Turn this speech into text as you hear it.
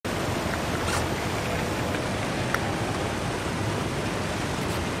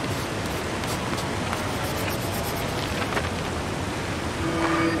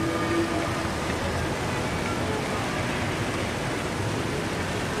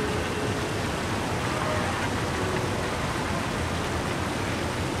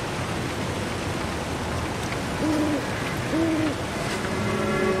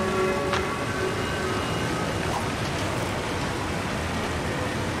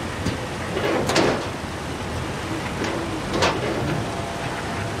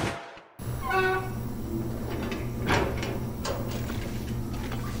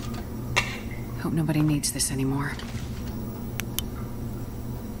Nobody needs this anymore.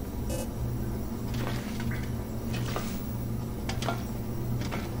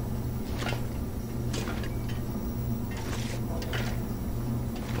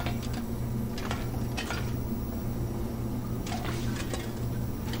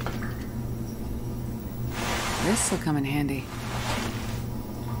 This'll come in handy.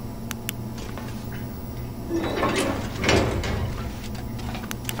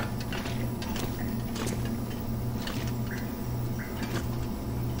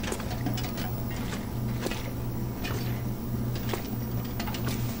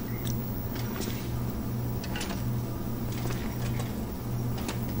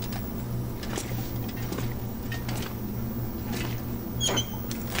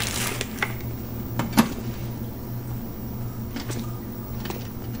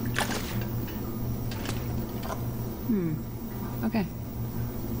 Okay.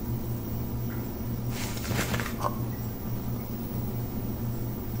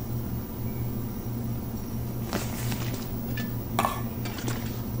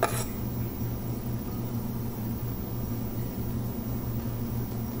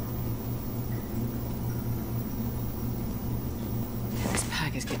 This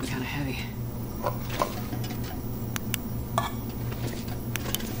pack is getting kind of heavy.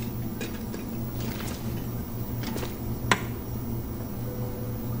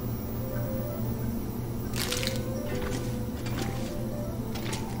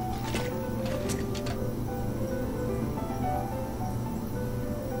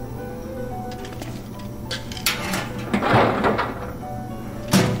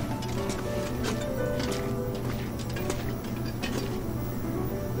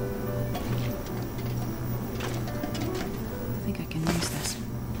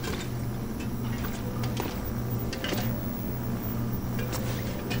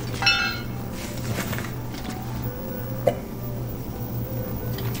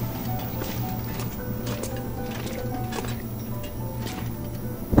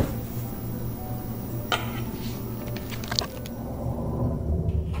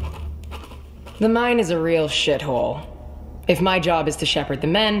 The mine is a real shithole. If my job is to shepherd the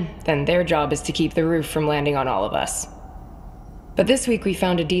men, then their job is to keep the roof from landing on all of us. But this week we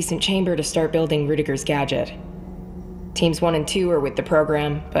found a decent chamber to start building Rudiger's gadget. Teams 1 and 2 are with the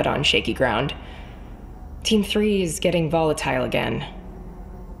program, but on shaky ground. Team 3 is getting volatile again.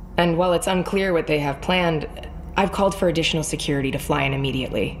 And while it's unclear what they have planned, I've called for additional security to fly in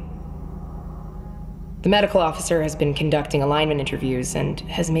immediately. The medical officer has been conducting alignment interviews and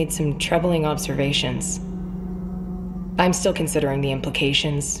has made some troubling observations. I'm still considering the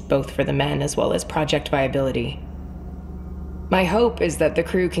implications, both for the men as well as project viability. My hope is that the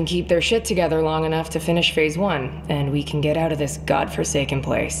crew can keep their shit together long enough to finish Phase 1, and we can get out of this godforsaken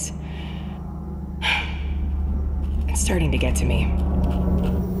place. It's starting to get to me.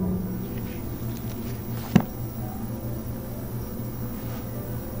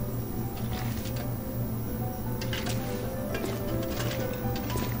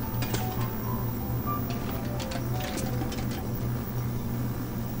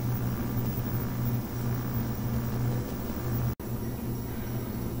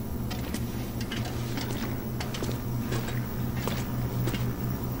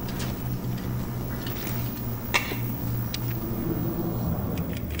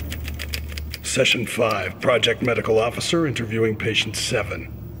 Session 5, Project Medical Officer interviewing Patient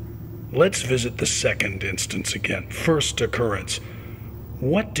 7. Let's visit the second instance again. First occurrence.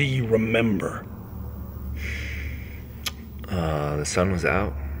 What do you remember? The sun was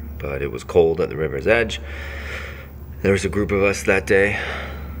out, but it was cold at the river's edge. There was a group of us that day.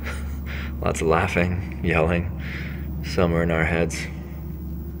 Lots of laughing, yelling. Some were in our heads.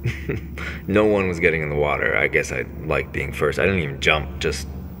 No one was getting in the water. I guess I liked being first. I didn't even jump, just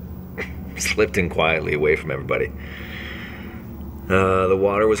slipped in quietly away from everybody. The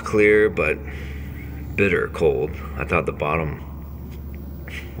water was clear, but bitter cold. I thought the bottom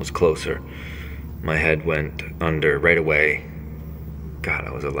was closer. My head went under right away. God,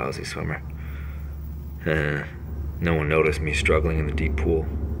 I was a lousy swimmer. No one noticed me struggling in the deep pool.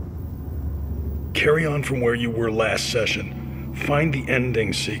 Carry on from where you were last session. Find the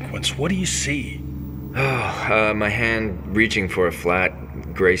ending sequence. What do you see? My hand reaching for a flat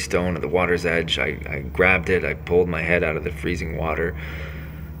gray stone at the water's edge. I grabbed it. I pulled my head out of the freezing water.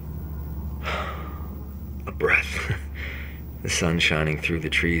 A breath. The sun shining through the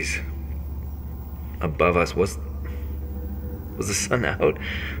trees. Above us was the sun out?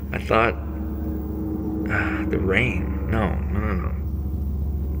 I thought the rain. No. I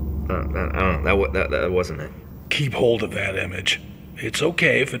don't know. That wasn't it. Keep hold of that image. It's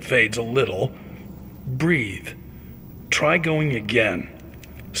okay if it fades a little. Breathe. Try going again.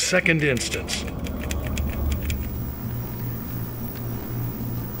 Second instance.